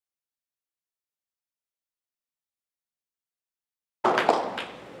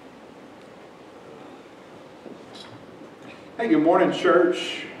Hey, good morning,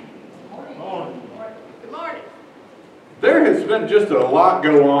 church. Good morning. Good morning. There has been just a lot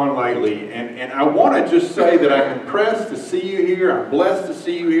go on lately, and I want to just say that I'm impressed to see you here. I'm blessed to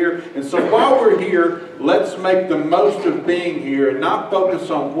see you here. And so while we're here, let's make the most of being here and not focus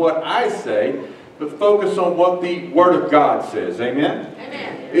on what I say, but focus on what the Word of God says. Amen?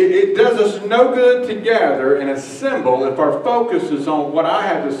 Amen. It does us no good to gather and assemble if our focus is on what I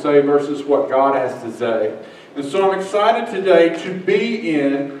have to say versus what God has to say. And so I'm excited today to be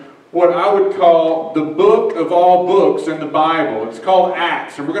in what I would call the book of all books in the Bible. It's called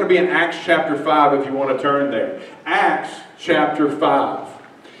Acts, and we're going to be in Acts chapter 5 if you want to turn there. Acts chapter 5.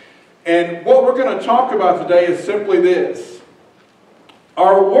 And what we're going to talk about today is simply this.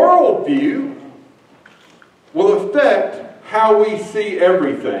 Our worldview will affect how we see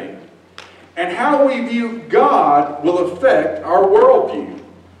everything. And how we view God will affect our worldview.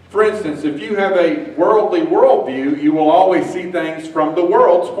 For instance, if you have a worldly worldview, you will always see things from the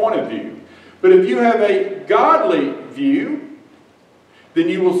world's point of view. But if you have a godly view, then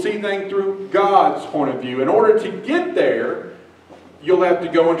you will see things through God's point of view. In order to get there, you'll have to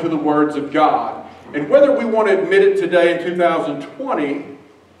go into the words of God. And whether we want to admit it today in 2020,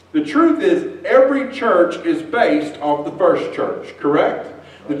 the truth is every church is based off the first church, correct?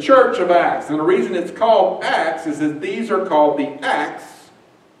 The church of Acts. And the reason it's called Acts is that these are called the Acts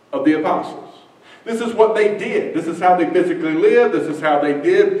of the apostles. This is what they did. This is how they physically lived. This is how they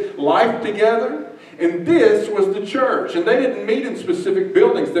did life together. And this was the church. And they didn't meet in specific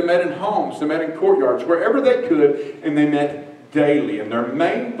buildings. They met in homes. They met in courtyards, wherever they could. And they met daily. And their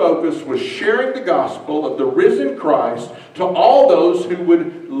main focus was sharing the gospel of the risen Christ to all those who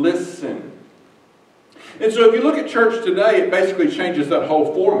would listen. And so if you look at church today, it basically changes that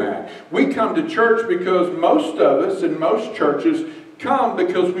whole format. We come to church because most of us in most churches come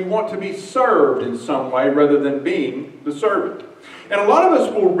because we want to be served in some way rather than being the servant. And a lot of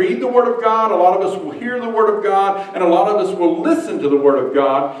us will read the Word of God, a lot of us will hear the Word of God, and a lot of us will listen to the Word of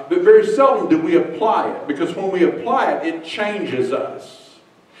God, but very seldom do we apply it, because when we apply it, it changes us.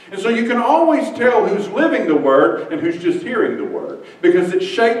 And so you can always tell who's living the Word and who's just hearing the Word, because it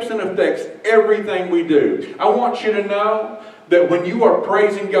shapes and affects everything we do. I want you to know that when you are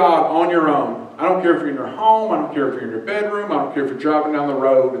praising God on your own, I don't care if you're in your home, I don't care if you're in your bedroom, I don't care if you're driving down the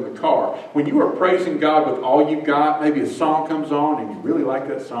road in the car. When you are praising God with all you've got, maybe a song comes on and you really like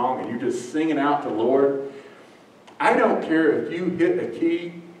that song and you're just singing out to the Lord. I don't care if you hit a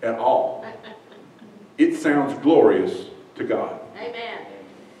key at all. It sounds glorious to God.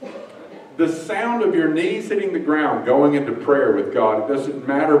 Amen. The sound of your knees hitting the ground, going into prayer with God, it doesn't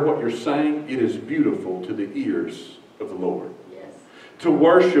matter what you're saying, it is beautiful to the ears of the Lord. To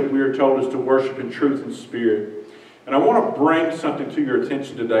worship, we are told, is to worship in truth and spirit. And I want to bring something to your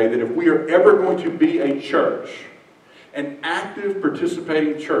attention today, that if we are ever going to be a church, an active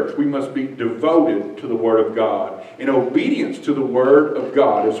participating church, we must be devoted to the Word of God. And obedience to the Word of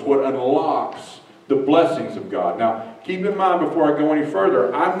God is what unlocks the blessings of God. Now, keep in mind before I go any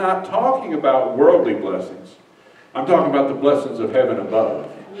further, I'm not talking about worldly blessings. I'm talking about the blessings of heaven above.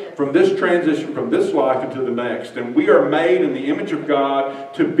 From this transition, from this life into the next. And we are made in the image of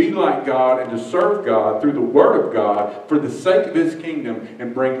God to be like God and to serve God through the Word of God for the sake of His kingdom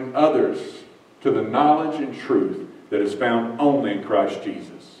and bringing others to the knowledge and truth that is found only in Christ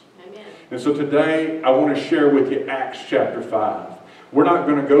Jesus. Amen. And so today I want to share with you Acts chapter 5. We're not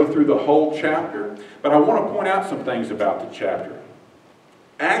going to go through the whole chapter, but I want to point out some things about the chapter.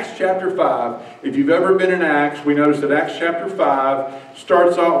 Acts chapter 5, if you've ever been in Acts, we notice that Acts chapter 5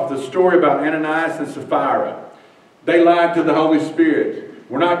 starts off with the story about Ananias and Sapphira. They lied to the Holy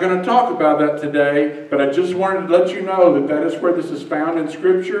Spirit. We're not going to talk about that today, but I just wanted to let you know that that is where this is found in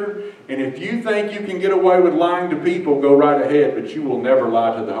Scripture. And if you think you can get away with lying to people, go right ahead, but you will never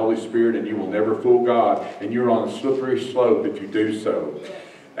lie to the Holy Spirit and you will never fool God. And you're on a slippery slope if you do so.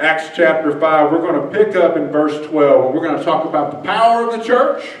 Acts chapter 5, we're going to pick up in verse 12, and we're going to talk about the power of the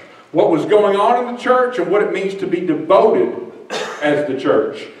church, what was going on in the church, and what it means to be devoted as the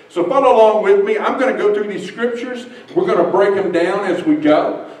church. So follow along with me. I'm going to go through these scriptures. We're going to break them down as we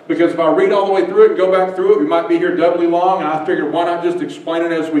go, because if I read all the way through it and go back through it, we might be here doubly long, and I figured why not just explain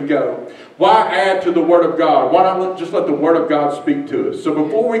it as we go? Why add to the Word of God? Why not just let the Word of God speak to us? So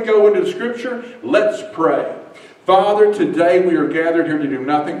before we go into the Scripture, let's pray. Father, today we are gathered here to do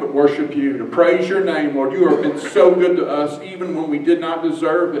nothing but worship you, to praise your name, Lord. You have been so good to us even when we did not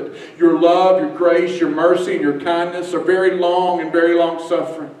deserve it. Your love, your grace, your mercy, and your kindness are very long and very long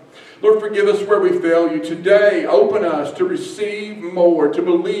suffering. Lord, forgive us where we fail you. Today, open us to receive more, to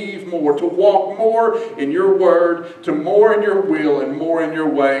believe more, to walk more in your word, to more in your will and more in your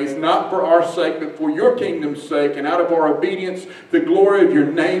ways, not for our sake, but for your kingdom's sake. And out of our obedience, the glory of your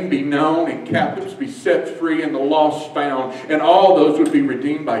name be known, and captives be set free, and the lost found, and all those would be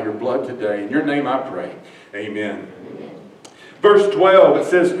redeemed by your blood today. In your name I pray. Amen. Verse 12, it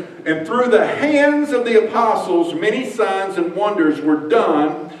says, and through the hands of the apostles, many signs and wonders were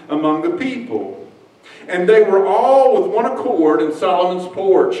done among the people. And they were all with one accord in Solomon's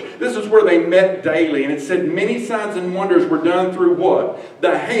porch. This is where they met daily. And it said many signs and wonders were done through what?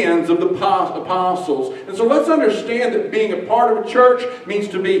 The hands of the apostles. And so let's understand that being a part of a church means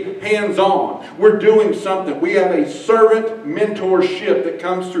to be hands-on. We're doing something. We have a servant mentorship that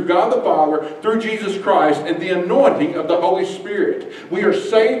comes through God the Father, through Jesus Christ, and the anointing of the Holy Spirit. We are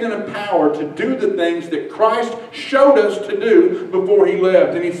saved and empowered to do the things that Christ showed us to do before He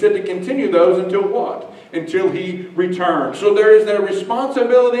left. And He said to continue those until what? Until He returns. So there is a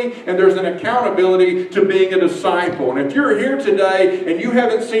responsibility and there's an accountability to being a disciple. And if you're here today and you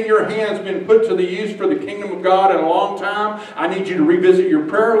haven't seen your hands been put to the use for the kingdom of God in a long time, I need you to revisit your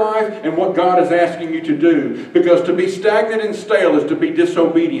prayer life and what God is asking you to do. Because to be stagnant and stale is to be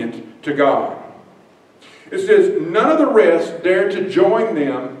disobedient to God. It says, none of the rest dared to join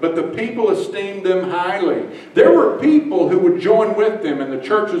them, but the people esteemed them highly. There were people who would join with them, and the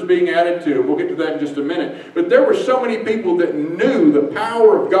church was being added to. We'll get to that in just a minute. But there were so many people that knew the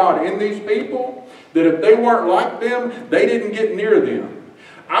power of God in these people that if they weren't like them, they didn't get near them.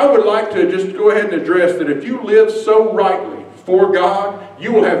 I would like to just go ahead and address that if you live so rightly for God,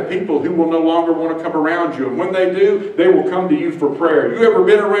 you will have people who will no longer want to come around you. And when they do, they will come to you for prayer. You ever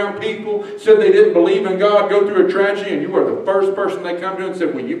been around people, said they didn't believe in God, go through a tragedy, and you are the first person they come to and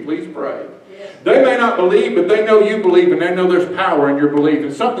said, will you please pray? They may not believe, but they know you believe, and they know there's power in your belief.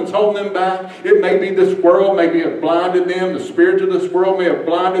 And something's holding them back. It may be this world, maybe have blinded them. The spirits of this world may have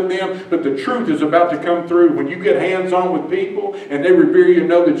blinded them. But the truth is about to come through. When you get hands-on with people, and they revere you and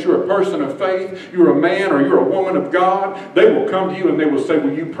know that you're a person of faith, you're a man or you're a woman of God, they will come to you and they will say,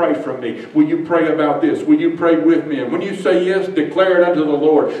 will you pray for me? Will you pray about this? Will you pray with me? And when you say yes, declare it unto the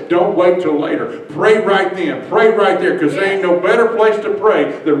Lord. Don't wait till later. Pray right then. Pray right there, because there ain't no better place to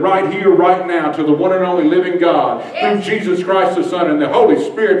pray than right here, right now, to the one and only living God, through Jesus Christ the Son, and the Holy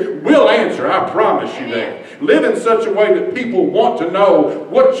Spirit will answer. I promise you that. Live in such a way that people want to know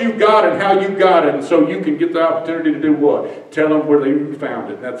what you got and how you got it, and so you can get the opportunity to do what? Tell them where you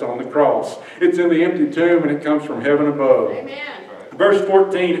found it. That's on the cross. It's in the empty tomb, and it comes from heaven above. Amen. Verse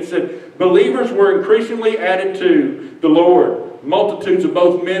 14, it said, believers were increasingly added to the Lord, multitudes of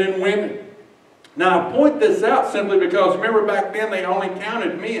both men and women. Now, I point this out simply because, remember back then they only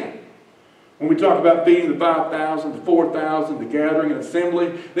counted men. When we talk about feeding the 5,000, the 4,000, the gathering and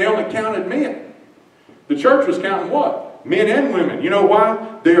assembly, they only counted men. The church was counting what? Men and women. You know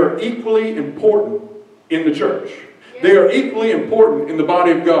why? They are equally important in the church. They are equally important in the body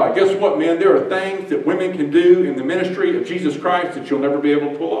of God. Guess what, men? There are things that women can do in the ministry of Jesus Christ that you'll never be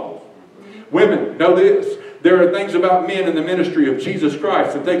able to pull off. Women, know this. There are things about men in the ministry of Jesus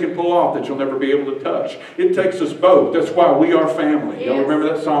Christ that they can pull off that you'll never be able to touch. It takes us both. That's why we are family. Yes. Y'all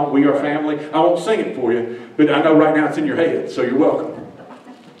remember that song, We Are Family? I won't sing it for you, but I know right now it's in your head, so you're welcome.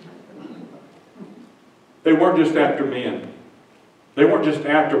 They weren't just after men. They weren't just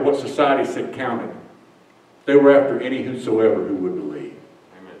after what society said counted. They were after any whosoever who would believe.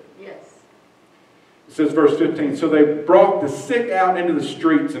 Amen. Yes. It says, verse 15, so they brought the sick out into the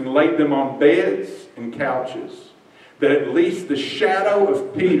streets and laid them on beds and couches, that at least the shadow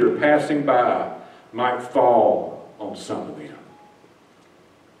of Peter passing by might fall on some of them.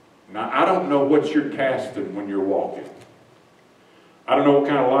 Now, I don't know what you're casting when you're walking. I don't know what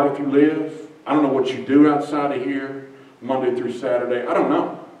kind of life you live. I don't know what you do outside of here, Monday through Saturday. I don't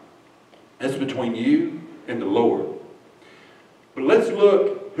know. That's between you and the Lord. But let's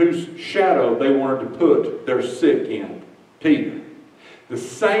look whose shadow they wanted to put their sick in. Peter. The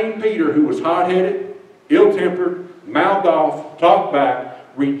same Peter who was hot-headed, ill-tempered, mouthed off, talked back,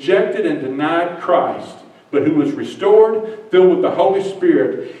 rejected and denied Christ, but who was restored, filled with the Holy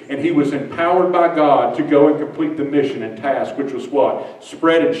Spirit, and he was empowered by God to go and complete the mission and task, which was what?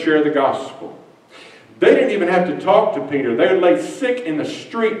 Spread and share the gospel. They didn't even have to talk to Peter. They would lay sick in the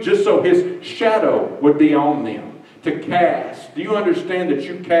street just so his shadow would be on them. to cast. Do you understand that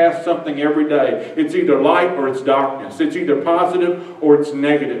you cast something every day? It's either light or it's darkness. It's either positive or it's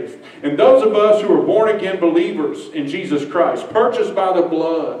negative. And those of us who are born-again believers in Jesus Christ, purchased by the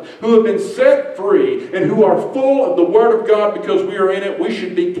blood, who have been set free, and who are full of the Word of God because we are in it, we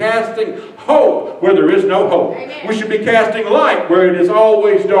should be casting hope where there is no hope. Amen. We should be casting light where it is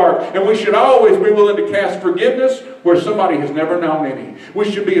always dark. And we should always be willing to cast forgiveness where somebody has never known any.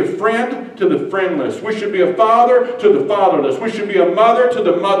 We should be a friend to the friendless. We should be a father to the fatherless. We should be a mother to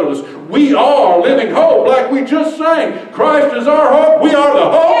the motherless. We are living hope, like we just sang. Christ is our hope. We are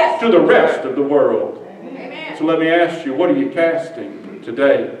the hope to the rest of the world. Amen. So let me ask you, what are you casting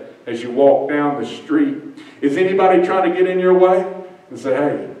today as you walk down the street? Is anybody trying to get in your way and say,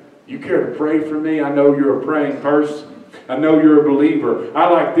 hey, you care to pray for me? I know you're a praying person. I know you're a believer. I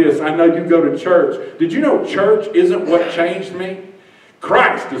like this. I know you go to church. Did you know church isn't what changed me?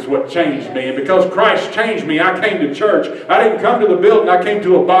 Christ is what changed me. And because Christ changed me, I came to church. I didn't come to the building. I came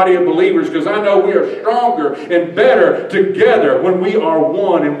to a body of believers because I know we are stronger and better together when we are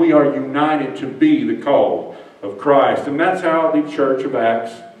one and we are united to be the call of Christ. And that's how the Church of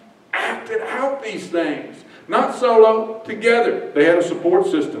Acts acted out these things. Not solo, together. They had a support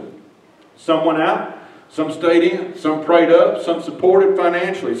system. Some went out. Some stayed in, some prayed up, some supported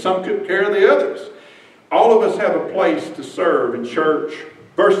financially, some took care of the others. All of us have a place to serve in church.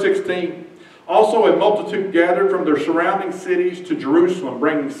 Verse 16, also a multitude gathered from their surrounding cities to Jerusalem,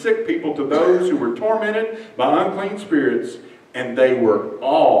 bringing sick people to those who were tormented by unclean spirits, and they were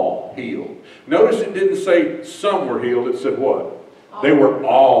all healed. Notice it didn't say some were healed, it said what? They were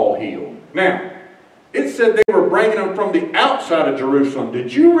all healed. Now, it said they were bringing them from the outside of Jerusalem.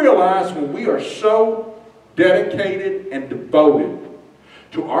 Did you realize when we are so dedicated and devoted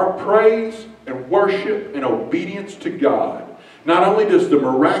to our praise and worship and obedience to God, not only does the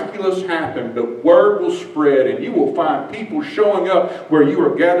miraculous happen, but word will spread and you will find people showing up where you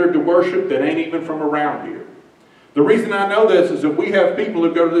are gathered to worship that ain't even from around here. The reason I know this is that we have people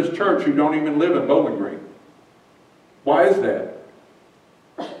who go to this church who don't even live in Bowling Green. Why is that?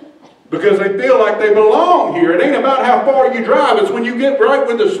 Because they feel like they belong here. It ain't about how far you drive. It's when you get right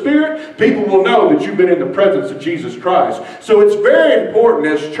with the Spirit, people will know that you've been in the presence of Jesus Christ. So it's very important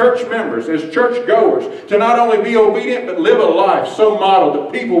as church members, as church goers, to not only be obedient, but live a life so modeled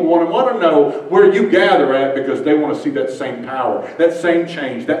that people want to know where you gather at because they want to see that same power, that same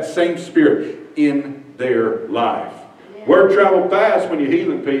change, that same Spirit in their life. Yeah. Word traveled fast when you're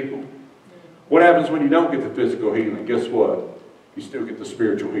healing people. What happens when you don't get the physical healing? Guess what? You still get the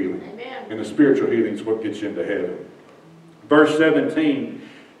spiritual healing. Amen. And the spiritual healing is what gets you into heaven. Verse 17,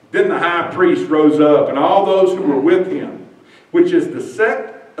 then the high priest rose up, and all those who were with him, which is the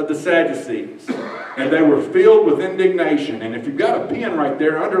sect of the Sadducees, and they were filled with indignation. And if you've got a pen right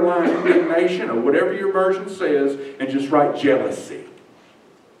there, underline indignation or whatever your version says, and just write jealousy.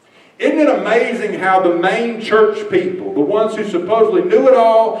 Isn't it amazing how the main church people, the ones who supposedly knew it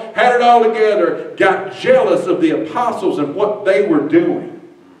all, had it all together, got jealous of the apostles and what they were doing?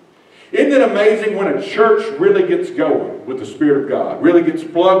 Isn't it amazing when a church really gets going with the Spirit of God, really gets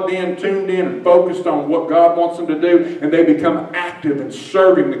plugged in, tuned in, and focused on what God wants them to do, and they become active in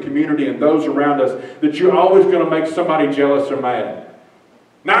serving the community and those around us, that you're always going to make somebody jealous or mad?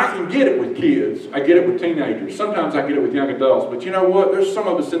 Now, I can get it with kids. I get it with teenagers. Sometimes I get it with young adults. But you know what? There's some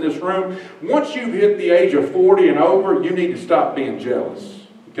of us in this room, once you hit the age of 40 and over, you need to stop being jealous.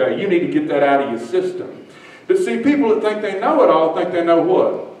 Okay? You need to get that out of your system. But see, people that think they know it all think they know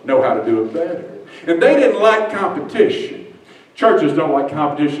what? Know how to do it better. And they didn't like competition. Churches don't like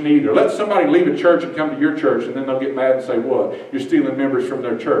competition either. Let somebody leave a church and come to your church, and then they'll get mad and say, what? You're stealing members from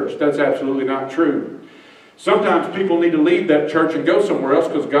their church. That's absolutely not true. Sometimes people need to leave that church and go somewhere else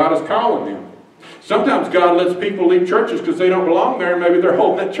because God is calling them. Sometimes God lets people leave churches because they don't belong there and maybe they're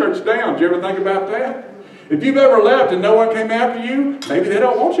holding that church down. Do you ever think about that? If you've ever left and no one came after you, maybe they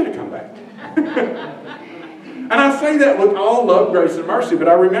don't want you to come back. And I say that with all love, grace, and mercy, but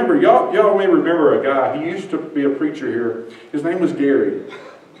I remember, y'all may remember a guy. He used to be a preacher here. His name was Gary.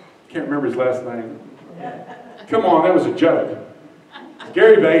 Can't remember his last name. Come on, that was a joke.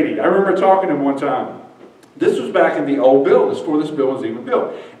 Gary Beatty. I remember talking to him one time. This was back in the old building, before this building was even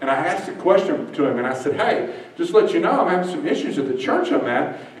built. And I asked a question to him, and I said, hey, just to let you know, I'm having some issues at the church I'm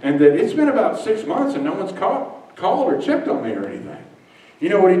at, and that it's been about 6 months and no one's called or checked on me or anything. You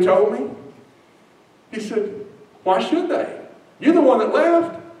know what he told me? He said, why should they? You're the one that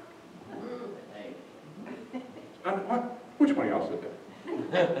left. What? Which one of y'all said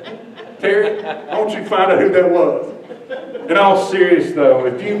that? Terry, I want you to find out who that was. In all seriousness, though,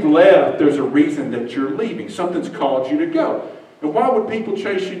 if you've left, there's a reason that you're leaving. Something's called you to go. And why would people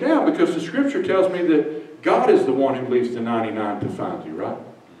chase you down? Because the Scripture tells me that God is the one who leaves the 99 to find you, right?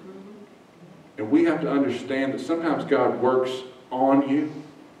 And we have to understand that sometimes God works on you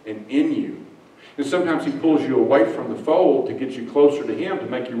and in you. And sometimes He pulls you away from the fold to get you closer to Him, to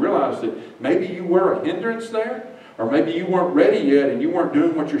make you realize that maybe you were a hindrance there, or maybe you weren't ready yet and you weren't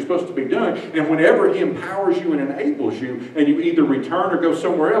doing what you're supposed to be doing. And whenever He empowers you and enables you, and you either return or go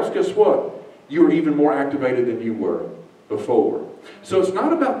somewhere else, guess what? You are even more activated than you were before. So it's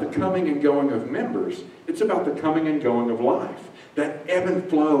not about the coming and going of members. It's about the coming and going of life. That ebb and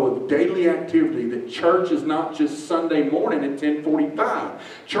flow of daily activity. That church is not just Sunday morning at 10:45.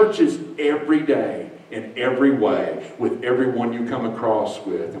 Church is every day, in every way, with everyone you come across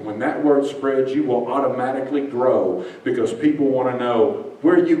with. And when that word spreads, you will automatically grow, because people want to know,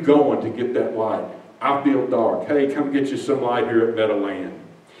 where are you going to get that light? I feel dark. Hey, come get you some light here at Meadowland.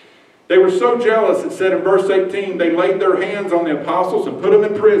 They were so jealous, it said in verse 18, they laid their hands on the apostles and put them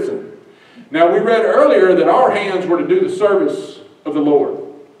in prison. Now, we read earlier that our hands were to do the service of the Lord.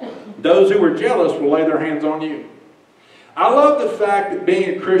 Those who were jealous will lay their hands on you. I love the fact that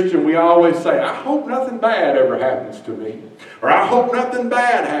being a Christian, we always say, I hope nothing bad ever happens to me. Or I hope nothing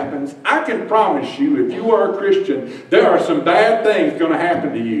bad happens. I can promise you, if you are a Christian, there are some bad things going to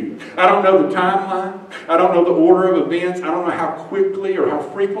happen to you. I don't know the timeline. I don't know the order of events. I don't know how quickly or how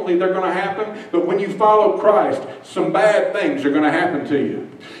frequently they're going to happen. But when you follow Christ, some bad things are going to happen to you.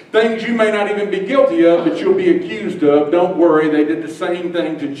 Things you may not even be guilty of, but you'll be accused of. Don't worry, they did the same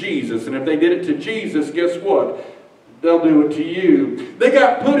thing to Jesus. And if they did it to Jesus, guess what? They'll do it to you. They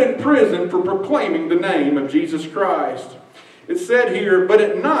got put in prison for proclaiming the name of Jesus Christ. It said here, but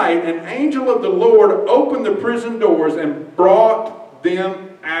at night an angel of the Lord opened the prison doors and brought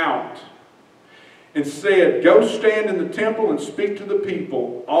them out and said, go stand in the temple and speak to the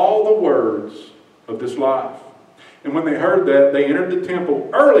people all the words of this life. And when they heard that, they entered the temple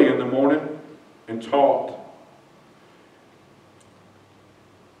early in the morning and taught.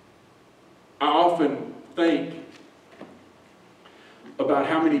 I often think about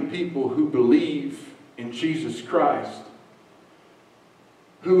how many people who believe in Jesus Christ,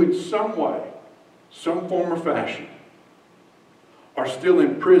 who in some way, some form or fashion, are still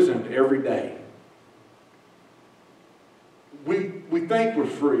imprisoned every day. We think we're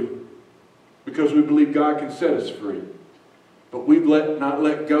free because we believe God can set us free. But we've not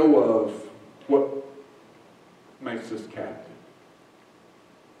let go of what makes us captive.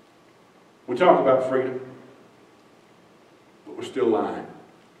 We talk about freedom, but we're still lying.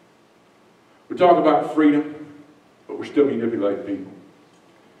 We talk about freedom, but we're still manipulating people.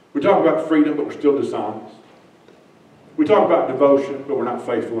 We talk about freedom, but we're still dishonest. We talk about devotion, but we're not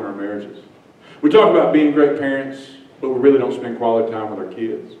faithful in our marriages. We talk about being great parents, but we really don't spend quality time with our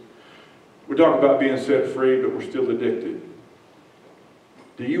kids. We talk about being set free, but we're still addicted.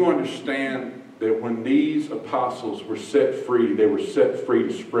 Do you understand that when these apostles were set free, they were set free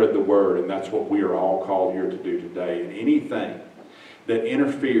to spread the word, and that's what we are all called here to do today. And anything that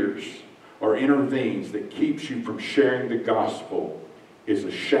interferes or intervenes that keeps you from sharing the gospel is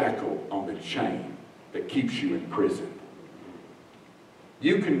a shackle on the chain that keeps you in prison.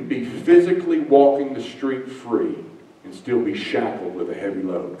 You can be physically walking the street free and still be shackled with a heavy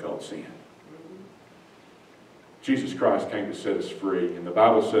load called sin. Jesus Christ came to set us free. And the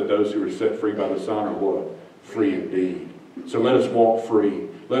Bible said those who are set free by the Son are what? Free indeed. So let us walk free.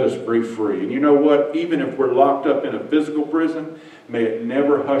 Let us be free. And you know what? Even if we're locked up in a physical prison, may it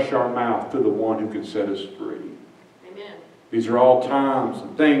never hush our mouth to the one who can set us free. Amen. These are all times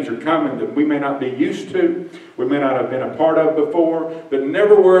and things are coming that we may not be used to. We may not have been a part of before. But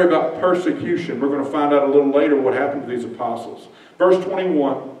never worry about persecution. We're going to find out a little later what happened to these apostles. Verse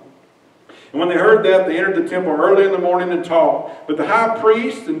 21. And when they heard that, they entered the temple early in the morning and taught. But the high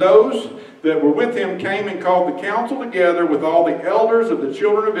priest and those that were with him came and called the council together with all the elders of the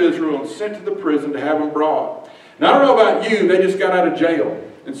children of Israel and sent to the prison to have them brought. Now, I don't know about you, they just got out of jail.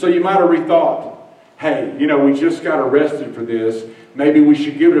 And so you might have rethought, hey, you know, we just got arrested for this. Maybe we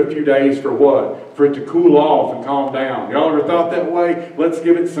should give it a few days for what? For it to cool off and calm down. Y'all ever thought that way? Let's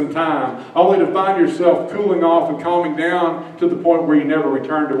give it some time. Only to find yourself cooling off and calming down to the point where you never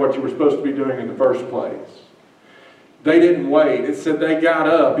return to what you were supposed to be doing in the first place. They didn't wait. It said they got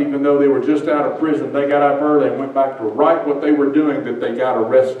up, even though they were just out of prison. They got up early and went back to right what they were doing that they got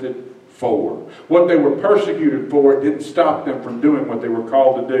arrested for. What they were persecuted for, it didn't stop them from doing what they were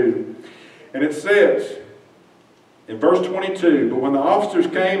called to do. And it says in verse 22, but when the officers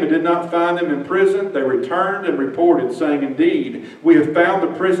came and did not find them in prison, they returned and reported, saying, indeed, we have found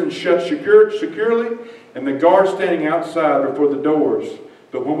the prison shut securely, and the guards standing outside before the doors.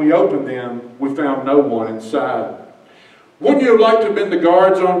 But when we opened them, we found no one inside. Wouldn't you have liked to have been the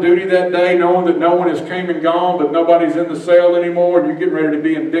guards on duty that day, knowing that no one has came and gone, but nobody's in the cell anymore, and you're getting ready to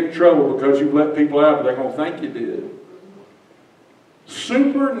be in big trouble because you've let people out, but they're going to think you did?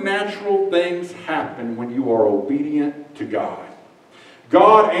 Supernatural things happen when you are obedient to God.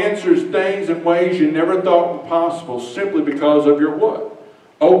 God answers things in ways you never thought possible simply because of your what?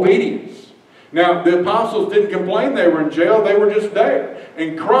 Obedience. Now, the apostles didn't complain they were in jail. They were just there.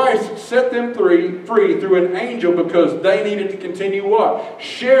 And Christ set them free through an angel because they needed to continue what?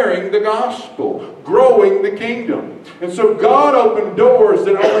 Sharing the gospel. Growing the kingdom. And so God opened doors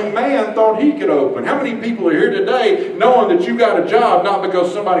that only man thought he could open. How many people are here today knowing that you got a job not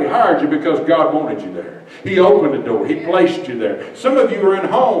because somebody hired you, because God wanted you there? He opened a door. He placed you there. Some of you are in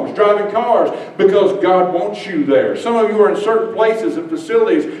homes, driving cars, because God wants you there. Some of you are in certain places and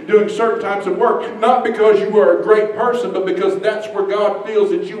facilities doing certain types of work, not because you are a great person, but because that's where God feels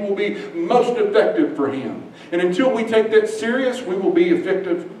that you will be most effective for Him. And until we take that serious, we will be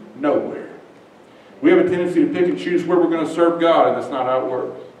effective nowhere. We have a tendency to pick and choose where we're going to serve God, and that's not how it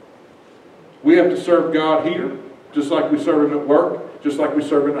works. We have to serve God here, just like we serve Him at work, just like we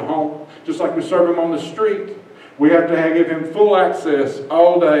serve Him at home, just like we serve Him on the street. We have to give Him full access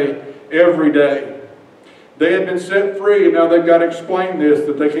all day, every day. They had been set free, and now they've got to explain this,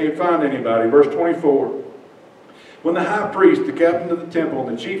 that they can't find anybody. Verse 24. When the high priest, the captain of the temple,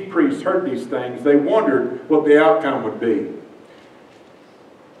 and the chief priests heard these things, they wondered what the outcome would be.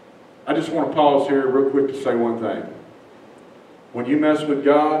 I just want to pause here real quick to say one thing. When you mess with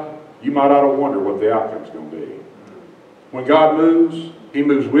God, you might ought to wonder what the outcome's going to be. When God moves, He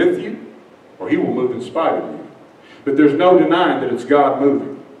moves with you, or He will move in spite of you. But there's no denying that it's God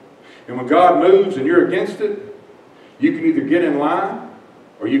moving. And when God moves and you're against it, you can either get in line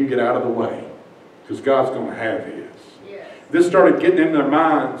or you can get out of the way. Because God's going to have His. Yes. This started getting in their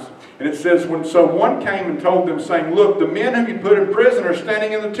minds. And it says, so one came and told them, saying, look, the men whom you put in prison are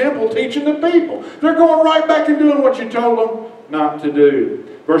standing in the temple teaching the people. They're going right back and doing what you told them not to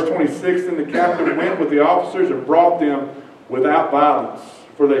do. Verse 26, then the captain went with the officers and brought them without violence,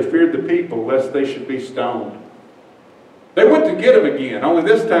 for they feared the people, lest they should be stoned. They went to get him again, only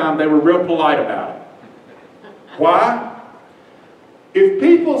this time they were real polite about it. Why? If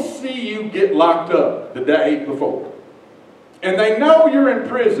people see you get locked up the day before, and they know you're in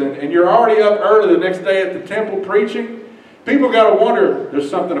prison and you're already up early the next day at the temple preaching, people got to wonder, there's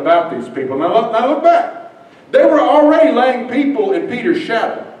something about these people. Now look back. They were already laying people in Peter's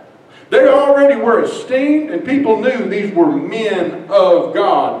shadow. They already were esteemed, and people knew these were men of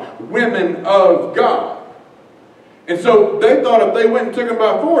God, women of God. And so they thought if they went and took them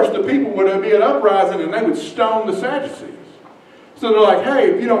by force, the people would be an uprising and they would stone the Sadducees. So they're like,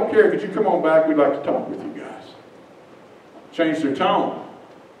 hey, if you don't care, could you come on back? We'd like to talk with you guys. Changed their tone.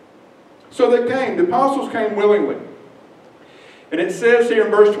 So they came. The apostles came willingly. And it says here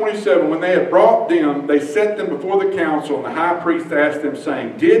in verse 27, when they had brought them, they set them before the council, and the high priest asked them,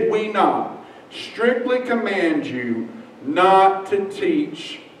 saying, did we not strictly command you not to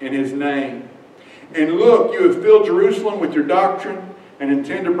teach in His name? And look, you have filled Jerusalem with your doctrine, and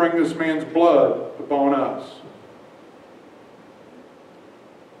intend to bring this man's blood upon us.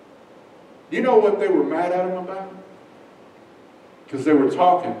 You know what they were mad at him about? Because they were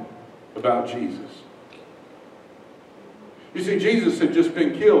talking about Jesus. You see, Jesus had just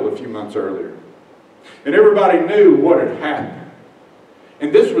been killed a few months earlier. And everybody knew what had happened.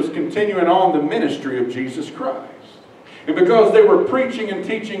 And this was continuing on the ministry of Jesus Christ. And because they were preaching and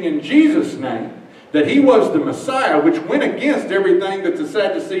teaching in Jesus' name, that He was the Messiah, which went against everything that the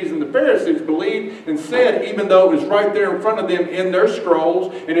Sadducees and the Pharisees believed and said, even though it was right there in front of them in their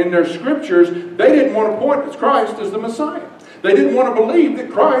scrolls and in their scriptures, they didn't want to point to Christ as the Messiah. They didn't want to believe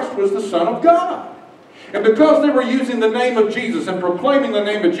that Christ was the Son of God. And because they were using the name of Jesus and proclaiming the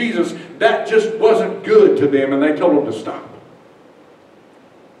name of Jesus, that just wasn't good to them, and they told them to stop.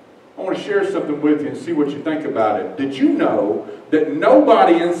 I want to share something with you and see what you think about it. Did you know that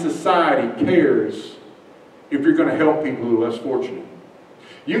nobody in society cares if you're going to help people who are less fortunate?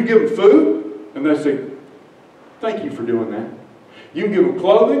 You can give them food, and they'll say, thank you for doing that. You can give them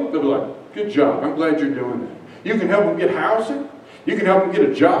clothing, they'll be like, good job, I'm glad you're doing that. You can help them get housing. You can help them get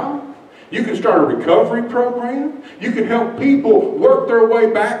a job. You can start a recovery program. You can help people work their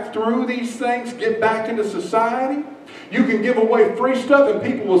way back through these things, get back into society. You can give away free stuff, and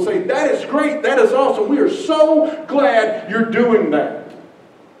people will say, that is great, that is awesome. We are so glad you're doing that.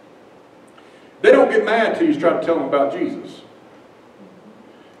 They don't get mad till you try to tell them about Jesus.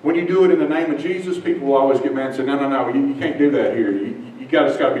 When you do it in the name of Jesus, people will always get mad and say, no, you can't do that here. You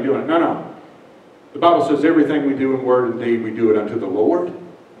just got to be doing it. No. The Bible says everything we do in word and deed, we do it unto the Lord.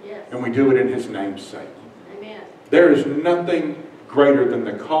 Yes. And we do it in His name's sake. Amen. There is nothing greater than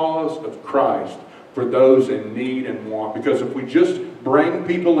the cause of Christ for those in need and want. Because if we just bring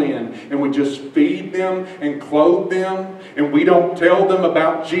people in and we just feed them and clothe them, and we don't tell them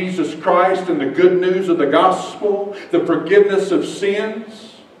about Jesus Christ and the good news of the gospel, the forgiveness of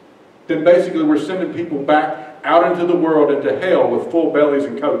sins, then basically we're sending people back out into the world, into hell, with full bellies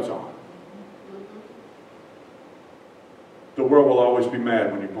and coats on. The world will always be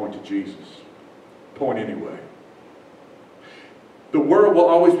mad when you point to Jesus. Point anyway. The world will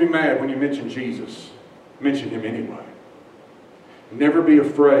always be mad when you mention Jesus. Mention Him anyway. Never be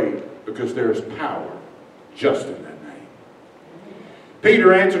afraid, because there is power just in that name.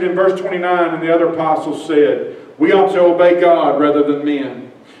 Peter answered in verse 29, and the other apostles said, we ought to obey God rather than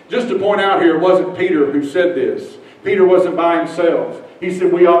men. Just to point out here, it wasn't Peter who said this. Peter wasn't by himself. He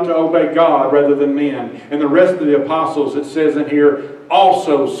said we ought to obey God rather than men. And the rest of the apostles, it says in here,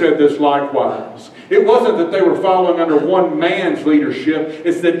 also said this likewise. It wasn't that they were following under one man's leadership.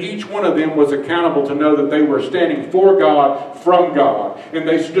 It's that each one of them was accountable to know that they were standing for God, from God. And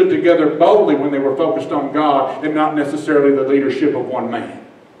they stood together boldly when they were focused on God and not necessarily the leadership of one man.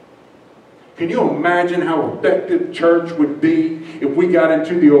 Can you imagine how effective church would be if we got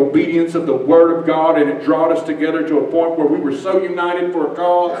into the obedience of the Word of God and it drawed us together to a point where we were so united for a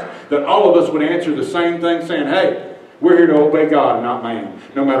cause that all of us would answer the same thing, saying, hey, we're here to obey God and not man,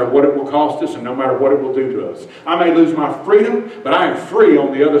 no matter what it will cost us and no matter what it will do to us. I may lose my freedom, but I am free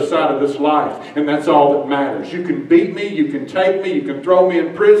on the other side of this life, and that's all that matters. You can beat me, you can take me, you can throw me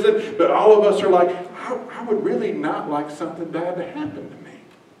in prison, but all of us are like, I would really not like something bad to happen to me.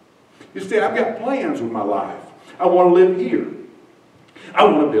 You see, I've got plans with my life. I want to live here. I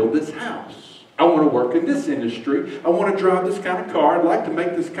want to build this house. I want to work in this industry. I want to drive this kind of car. I'd like to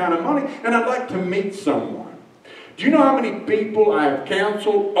make this kind of money. And I'd like to meet someone. Do you know how many people I have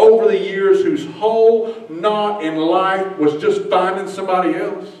counseled over the years whose whole knot in life was just finding somebody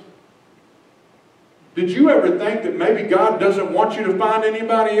else? Did you ever think that maybe God doesn't want you to find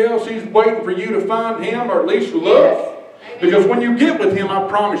anybody else? He's waiting for you to find Him, or at least look. Yes. Because when you get with Him, I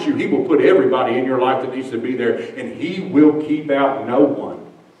promise you, He will put everybody in your life that needs to be there. And He will keep out no one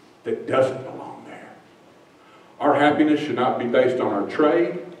that doesn't belong there. Our happiness should not be based on our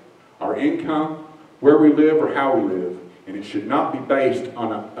trade, our income, where we live, or how we live. And it should not be based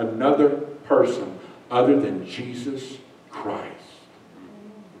on another person other than Jesus Christ.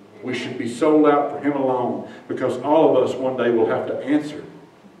 We should be sold out for Him alone, because all of us one day will have to answer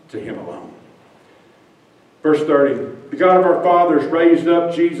to Him alone. Verse 30, the God of our fathers raised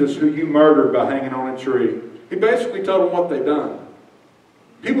up Jesus, who you murdered by hanging on a tree. He basically told them what they'd done.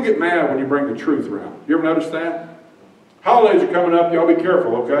 People get mad when you bring the truth around. You ever notice that? Holidays are coming up. Y'all be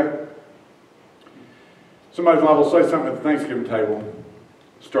careful, okay? Somebody's liable to say something at the Thanksgiving table.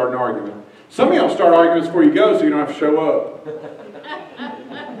 Start an argument. Some of y'all start arguments before you go so you don't have to show up.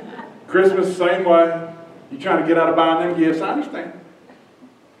 Christmas, same way. You're trying to get out of buying them gifts. I understand.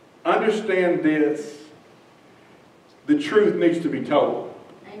 Understand this. The truth needs to be told.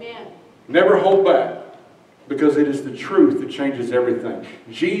 Amen. Never hold back, because it is the truth that changes everything.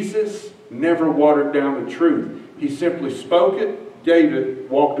 Jesus never watered down the truth. He simply spoke it, gave it,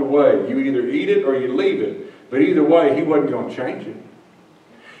 walked away. You either eat it or you leave it. But either way, He wasn't going to change it.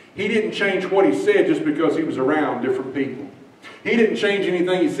 He didn't change what He said just because He was around different people. He didn't change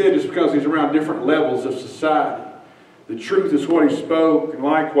anything He said just because He's around different levels of society. The truth is what He spoke, and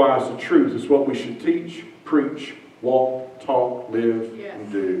likewise the truth is what we should teach, preach, walk, talk, live,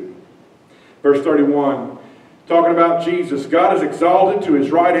 and do. Verse 31, talking about Jesus. God is exalted to His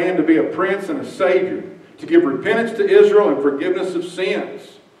right hand to be a prince and a savior, to give repentance to Israel and forgiveness of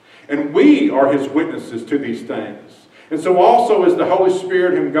sins. And we are His witnesses to these things. And so also is the Holy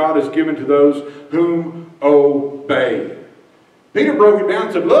Spirit, whom God has given to those whom obey. Peter broke it down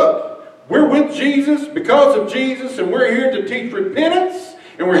and said, look, we're with Jesus because of Jesus, and we're here to teach repentance.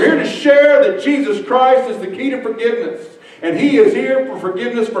 And we're here to share that Jesus Christ is the key to forgiveness. And He is here for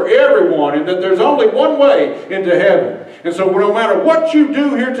forgiveness for everyone. And that there's only one way into heaven. And so no matter what you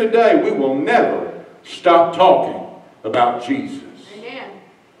do here today, we will never stop talking about Jesus. Amen.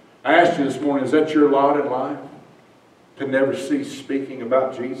 I asked you this morning, is that your lot in life? To never cease speaking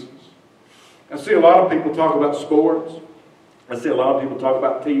about Jesus? I see a lot of people talk about sports. I see a lot of people talk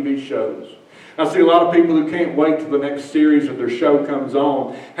about TV shows. I see a lot of people who can't wait till the next series of their show comes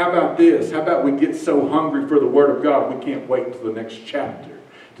on. How about this? How about we get so hungry for the Word of God we can't wait till the next chapter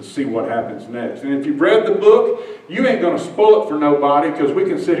to see what happens next. And if you've read the book, you ain't going to spoil it for nobody, because we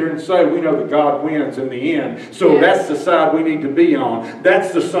can sit here and say we know that God wins in the end. So that's the side we need to be on.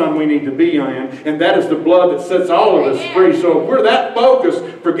 That's the son we need to be on. And that is the blood that sets all of us free. So if we're that focused,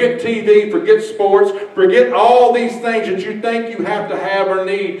 forget TV, forget sports, forget all these things that you think you have to have or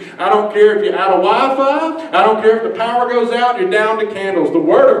need. I don't care if you're out of Wi-Fi. I don't care if the power goes out and you're down to candles. The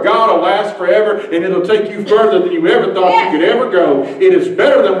Word of God will last forever, and it'll take you further than you ever thought you could ever go. It is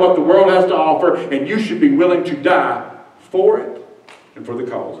better than what the world has to offer, and you should be willing to die for it and for the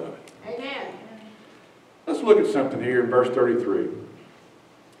cause of it. Amen. Let's look at something here in verse 33.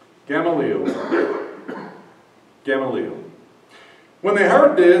 Gamaliel. When they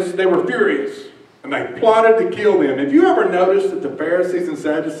heard this, they were furious, and they plotted to kill them. Have you ever noticed that the Pharisees and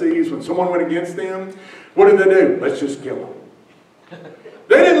Sadducees, when someone went against them, what did they do? Let's just kill them.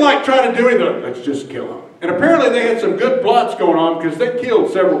 They didn't like trying to do anything. Let's just kill them. And apparently they had some good plots going on, because they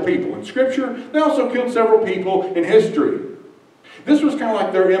killed several people in Scripture. They also killed several people in history. This was kind of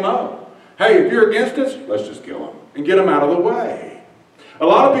like their M.O. Hey, if you're against us, let's just kill them and get them out of the way. A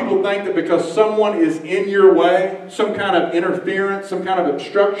lot of people think that because someone is in your way, some kind of interference, some kind of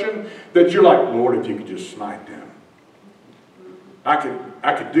obstruction, that you're like, Lord, if you could just smite them. I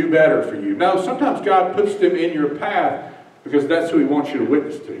could do better for you. No, sometimes God puts them in your path because that's who He wants you to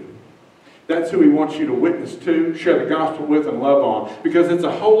witness to. That's who He wants you to witness to, share the gospel with, and love on. Because it's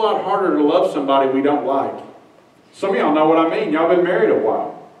a whole lot harder to love somebody we don't like. Some of y'all know what I mean. Y'all been married a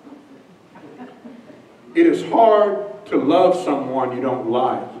while. It is hard to love someone you don't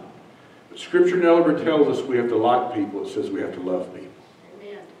like. But Scripture never tells us we have to like people. It says we have to love people.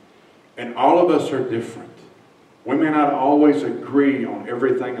 Amen. And all of us are different. We may not always agree on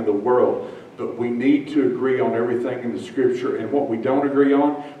everything in the world, but we need to agree on everything in the Scripture. And what we don't agree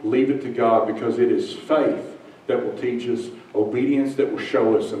on, leave it to God, because it is faith that will teach us, obedience that will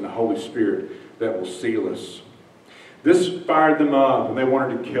show us, and the Holy Spirit that will seal us. This fired them up, and they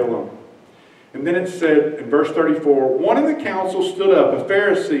wanted to kill him. And then it said in verse 34, one in the council stood up, a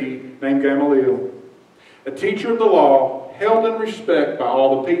Pharisee named Gamaliel, a teacher of the law, held in respect by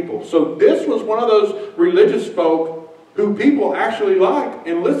all the people. So this was one of those religious folk who people actually liked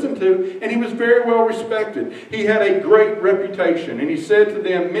and listened to, and he was very well respected. He had a great reputation, and he said to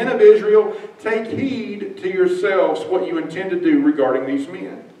them, men of Israel, take heed to yourselves what you intend to do regarding these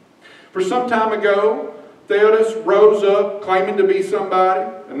men. For some time ago, Theudas rose up, claiming to be somebody.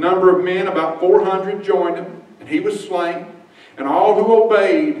 A number of men, about 400, joined him, and he was slain. And all who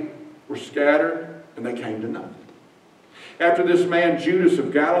obeyed were scattered, and they came to nothing. After this man Judas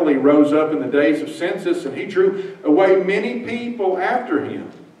of Galilee rose up in the days of census, and he drew away many people after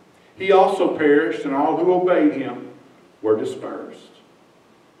him. He also perished, and all who obeyed him were dispersed.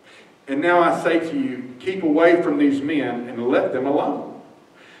 And now I say to you, keep away from these men and let them alone.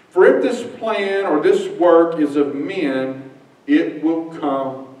 For if this plan or this work is of men, it will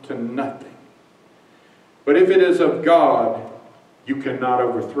come to nothing. But if it is of God, you cannot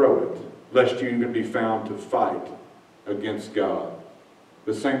overthrow it, lest you even be found to fight against God.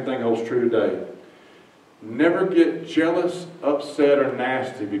 The same thing holds true today. Never get jealous, upset, or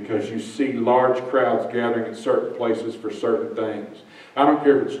nasty because you see large crowds gathering at certain places for certain things. I don't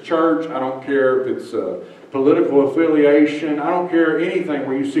care if it's church, I don't care if it's political affiliation, I don't care anything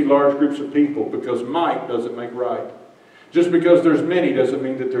where you see large groups of people, because might doesn't make right. Just because there's many doesn't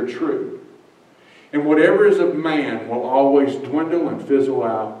mean that they're true. And whatever is of man will always dwindle and fizzle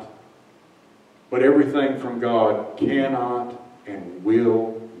out. But everything from God cannot and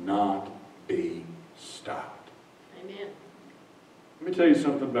will not be stopped. Amen. Let me tell you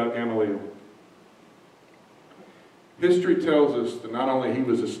something about Gamaliel. History tells us that not only he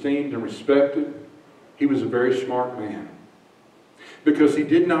was esteemed and respected, he was a very smart man, because he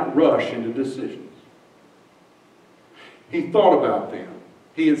did not rush into decisions. He thought about them.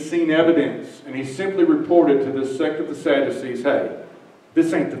 He had seen evidence, and he simply reported to this sect of the Sadducees, hey,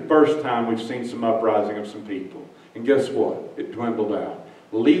 this ain't the first time we've seen some uprising of some people. And guess what? It dwindled out.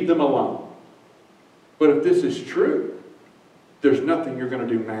 Leave them alone. But if this is true, there's nothing you're going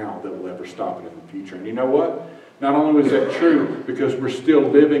to do now that will ever stop it in the future. And you know what? Not only was that true, because we're still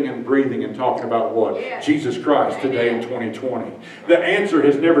living and breathing and talking about what? Yeah. Jesus Christ today in 2020. The answer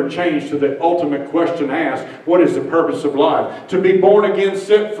has never changed to the ultimate question asked, what is the purpose of life? To be born again,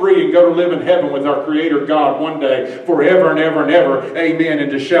 set free, and go to live in heaven with our Creator God one day, forever and ever and ever. Amen.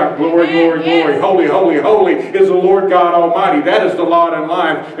 And to shout, glory, glory, glory. Holy, holy, holy is the Lord God Almighty. That is the lot in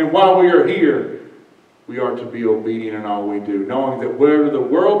life. And while we are here, we are to be obedient in all we do, knowing that wherever the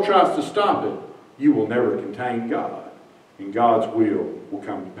world tries to stop it, you will never contain God, and God's will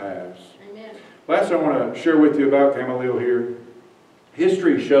come to pass. Amen. Last thing I want to share with you about Gamaliel here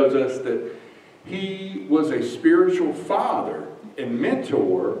history shows us that he was a spiritual father and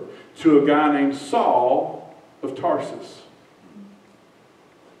mentor to a guy named Saul of Tarsus.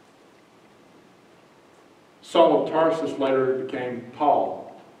 Saul of Tarsus later became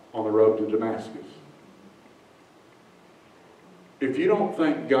Paul on the road to Damascus. If you don't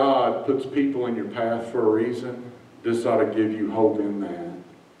think God puts people in your path for a reason, this ought to give you hope in that.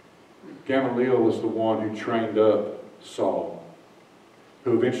 Gamaliel was the one who trained up Saul,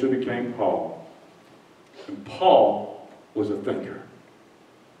 who eventually became Paul. And Paul was a thinker.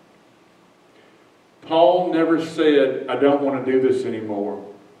 Paul never said, I don't want to do this anymore.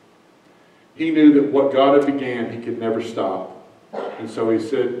 He knew that what God had began, he could never stop. And so he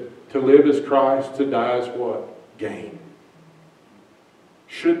said, to live is Christ, to die is what? Gain.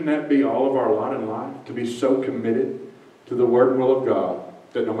 Shouldn't that be all of our lot in life? To be so committed to the Word and will of God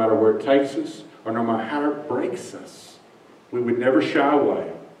that no matter where it takes us or no matter how it breaks us, we would never shy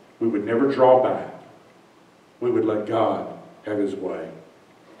away. We would never draw back. We would let God have His way.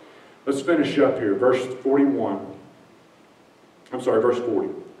 Let's finish up here. Verse 41. I'm sorry, verse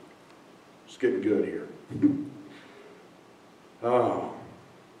 40. It's getting good here. Oh.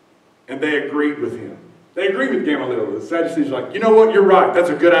 And they agreed with him. They agreed with Gamaliel. The Sadducees were like, you know what, you're right. That's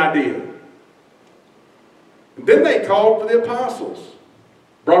a good idea. And then they called for the apostles.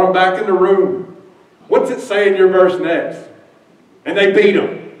 Brought them back in the room. What's it say in your verse next? And they beat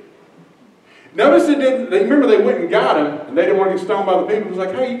them. Notice it didn't, remember they went and got him, and they didn't want to get stoned by the people. It was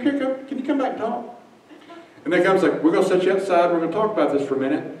like, hey, can you come back and talk? And they come like, we're going to set you outside, we're going to talk about this for a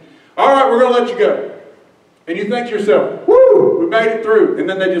minute. All right, we're going to let you go. And you think to yourself, whoo, we made it through. And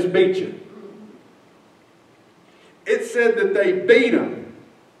then they just beat you. It said that they beat them,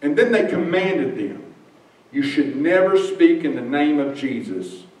 and then they commanded them, you should never speak in the name of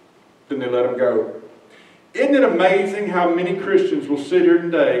Jesus. Then they let them go. Isn't it amazing how many Christians will sit here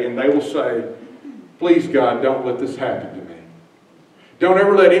today and they will say, please God, don't let this happen to me. Don't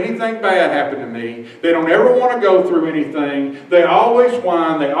ever let anything bad happen to me. They don't ever want to go through anything. They always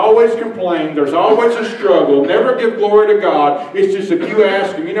whine. They always complain. There's always a struggle. Never give glory to God. It's just if you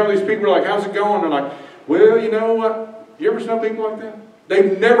ask them, you know, these people are like, how's it going? They're like, well, you know what? You ever know people like that?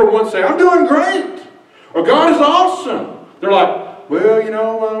 They never once say, I'm doing great. Or God is awesome. They're like, well, you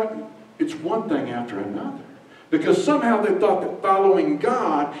know, it's one thing after another. Because somehow they thought that following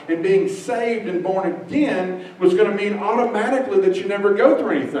God and being saved and born again was going to mean automatically that you never go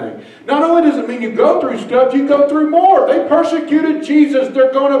through anything. Not only does it mean you go through stuff, you go through more. They persecuted Jesus,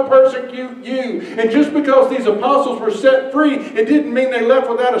 they're going to persecute you. And just because these apostles were set free, it didn't mean they left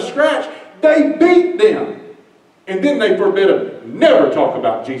without a scratch. They beat them. And then they forbid them. Never talk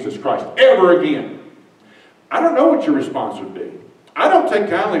about Jesus Christ ever again. I don't know what your response would be. I don't take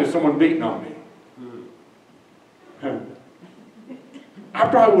kindly to someone beating on me. I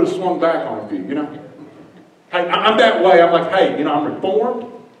probably would have swung back on a few, you know. Hey, I'm that way. I'm like, hey, you know, I'm reformed.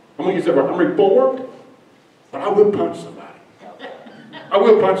 I'm going to use that word. I'm reformed, but I will punch somebody. I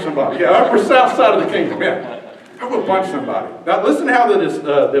will punch somebody. Yeah, we're south side of the kingdom. Yeah, I will punch somebody. Now, listen to how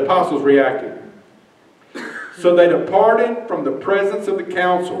the apostles reacted. So they departed from the presence of the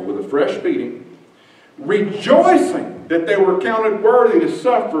council with a fresh beating, rejoicing that they were counted worthy to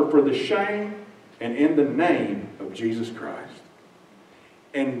suffer for the shame and in the name of Jesus Christ.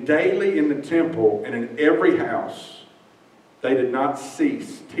 And daily in the temple and in every house, they did not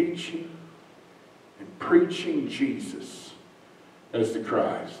cease teaching and preaching Jesus as the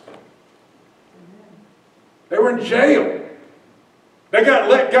Christ. They were in jail. They got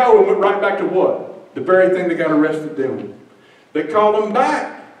let go and went right back to what? The very thing they got arrested doing. They called them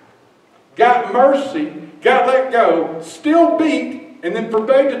back, got mercy, got let go, still beat, and then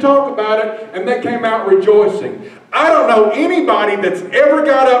forbade to talk about it, and they came out rejoicing. I don't know anybody that's ever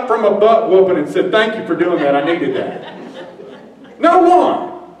got up from a butt whooping and said, thank you for doing that, I needed that. No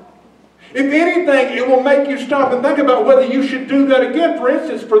one. If anything, it will make you stop and think about whether you should do that again. For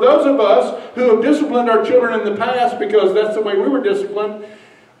instance, for those of us who have disciplined our children in the past because that's the way we were disciplined,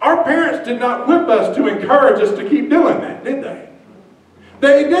 our parents did not whip us to encourage us to keep doing that, did they?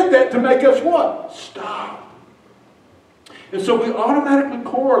 They did that to make us what? Stop. And so we automatically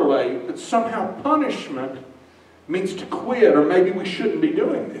correlate that somehow punishment means to quit, or maybe we shouldn't be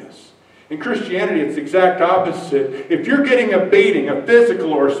doing this. In Christianity, it's the exact opposite. If you're getting a beating, a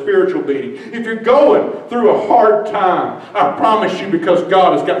physical or a spiritual beating, if you're going through a hard time, I promise you, because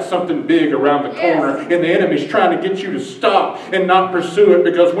God has got something big around the corner, and the enemy's trying to get you to stop and not pursue it,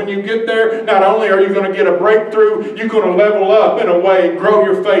 because when you get there, not only are you going to get a breakthrough, you're going to level up in a way and grow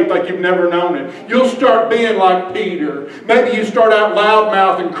your faith like you've never known it. You'll start being like Peter. Maybe you start out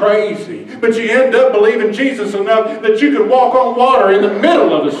loudmouth and crazy, but you end up believing Jesus enough that you can walk on water in the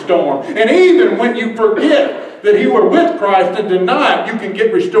middle of the storm. And even when you forget that you were with Christ and deny it, you can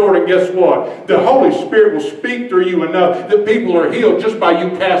get restored. And guess what? The Holy Spirit will speak through you enough that people are healed just by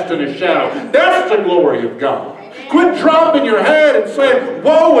you casting a shadow. That's the glory of God. Quit dropping your head and saying,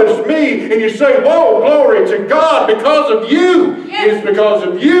 woe is me. And you say, whoa, glory to God, because of you. It's because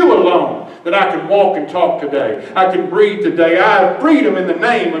of you alone that I can walk and talk today. I can breathe today. I have freedom in the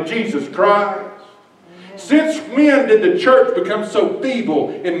name of Jesus Christ. Since when did the church become so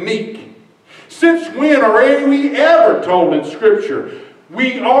feeble and meek? Since when are we ever told in Scripture,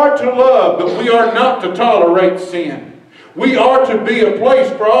 we are to love, but we are not to tolerate sin? We are to be a place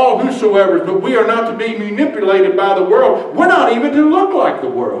for all whosoever, but we are not to be manipulated by the world. We're not even to look like the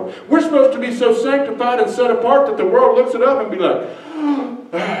world. We're supposed to be so sanctified and set apart that the world looks it up and be like, oh,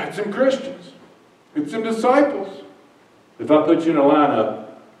 it's some Christians. It's some disciples. If I put you in a lineup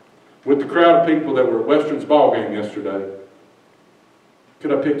with the crowd of people that were at Western's ball game yesterday,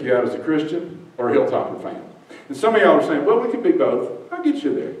 could I pick you out as a Christian or a Hilltopper fan? And some of y'all are saying, well, we could be both. I'll get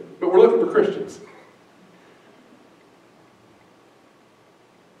you there. But we're looking for Christians.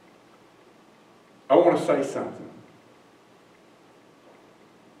 I want to say something.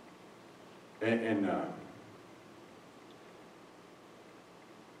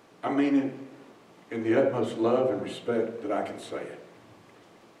 I mean it in the utmost love and respect that I can say it.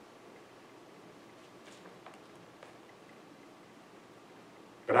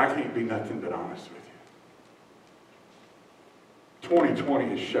 But I can't be nothing but honest with you. 2020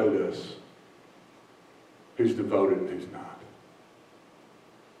 has showed us who's devoted and who's not.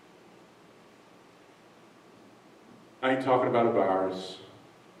 I ain't talking about a virus.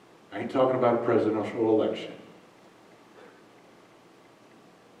 I ain't talking about a presidential election.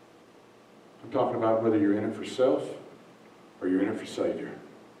 I'm talking about whether you're in it for self or you're in it for Savior.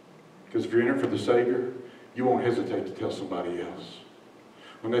 Because if you're in it for the Savior, you won't hesitate to tell somebody else.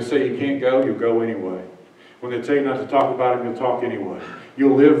 When they say you can't go, you'll go anyway. When they tell you not to talk about it, you'll talk anyway.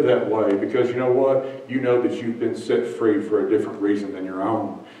 You'll live that way because you know what? You know that you've been set free for a different reason than your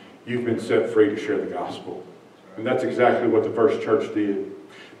own. You've been set free to share the gospel. And that's exactly what the first church did.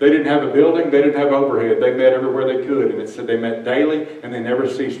 They didn't have a building. They didn't have overhead. They met everywhere they could. And it said they met daily and they never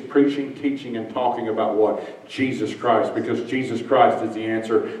ceased preaching, teaching, and talking about what? Jesus Christ. Because Jesus Christ is the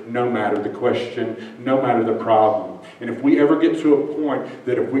answer no matter the question, no matter the problem. And if we ever get to a point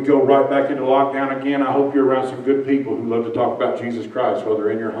that if we go right back into lockdown again, I hope you're around some good people who love to talk about Jesus Christ while they're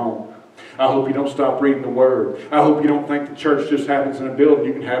in your home. I hope you don't stop reading the Word. I hope you don't think the church just happens in a building.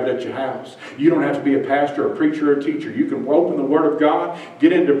 You can have it at your house. You don't have to be a pastor, a preacher, or a teacher. You can open the Word of God,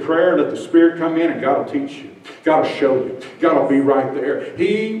 get into prayer, let the Spirit come in, and God will teach you. God will show you. God will be right there.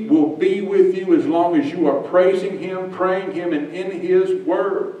 He will be with you as long as you are praising Him, praying Him, and in His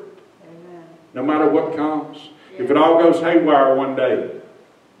Word. Amen. No matter what comes. Yeah. If it all goes haywire one day,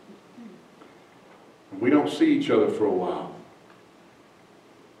 we don't see each other for a while,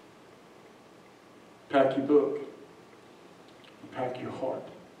 pack your book. Pack your heart.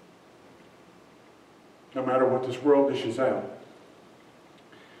 No matter what this world dishes out,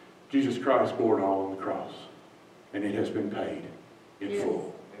 Jesus Christ bore it all on the cross. And it has been paid in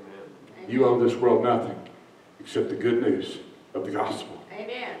full. Amen. You owe this world nothing except the good news of the gospel.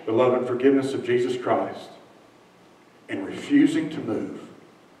 Amen. The love and forgiveness of Jesus Christ. And refusing to move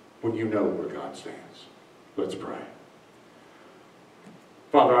when you know where God stands. Let's pray.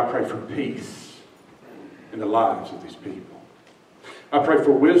 Father, I pray for peace in the lives of these people. I pray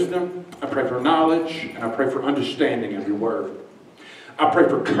for wisdom, I pray for knowledge, and I pray for understanding of your word. I pray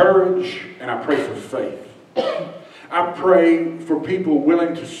for courage, and I pray for faith. I pray for people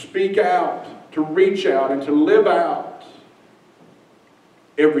willing to speak out, to reach out, and to live out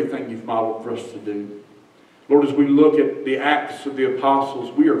everything you've modeled for us to do. Lord, as we look at the Acts of the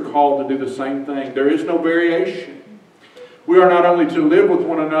Apostles, we are called to do the same thing. There is no variation. We are not only to live with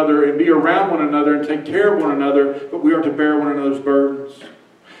one another and be around one another and take care of one another, but we are to bear one another's burdens.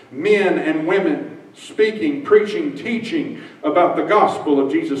 Men and women speaking, preaching, teaching about the gospel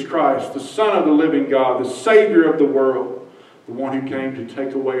of Jesus Christ, the Son of the living God, the Savior of the world, the one who came to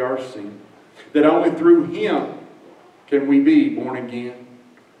take away our sin. That only through Him can we be born again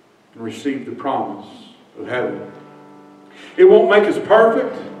and receive the promise of heaven. It won't make us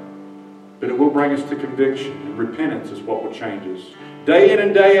perfect, but it will bring us to conviction, and repentance is what will change us. Day in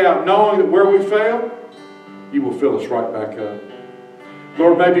and day out, knowing that where we fail, you will fill us right back up.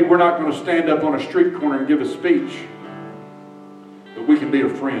 Lord, maybe we're not going to stand up on a street corner and give a speech, but we can be a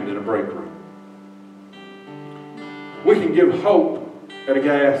friend in a break room. We can give hope at a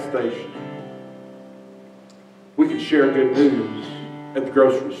gas station. We can share good news at the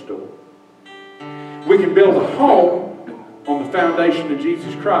grocery store. We can build a home on the foundation of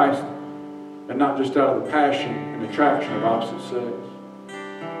Jesus Christ and not just out of the passion and attraction of opposite sex.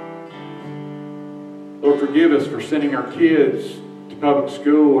 Lord, forgive us for sending our kids to public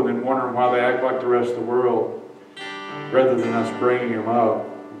school and then wondering why they act like the rest of the world, rather than us bringing them up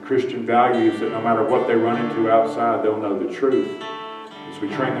with Christian values that no matter what they run into outside, they'll know the truth. As we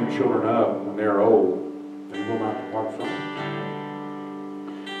train them children up when they're old, they will not depart from it.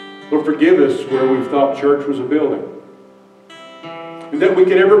 Lord, forgive us where we've thought church was a building, and that we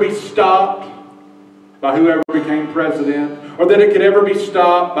could ever be stopped by whoever became president, or that it could ever be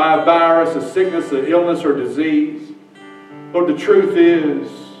stopped by a virus, a sickness, an illness, or disease. Lord, the truth is,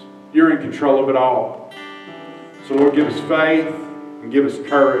 you're in control of it all. So Lord, give us faith and give us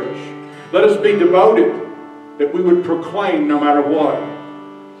courage. Let us be devoted that we would proclaim no matter what.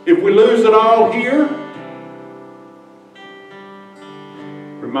 If we lose it all here,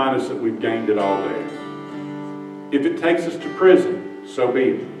 remind us that we've gained it all there. If it takes us to prison, so be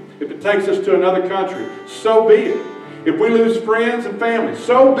it. If it takes us to another country, so be it. If we lose friends and family,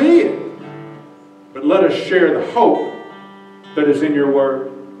 so be it. But let us share the hope that is in your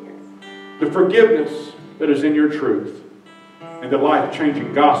word, the forgiveness that is in your truth, and the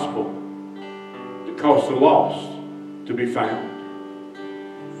life-changing gospel that caused the lost to be found.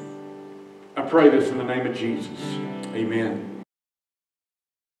 I pray this in the name of Jesus. Amen.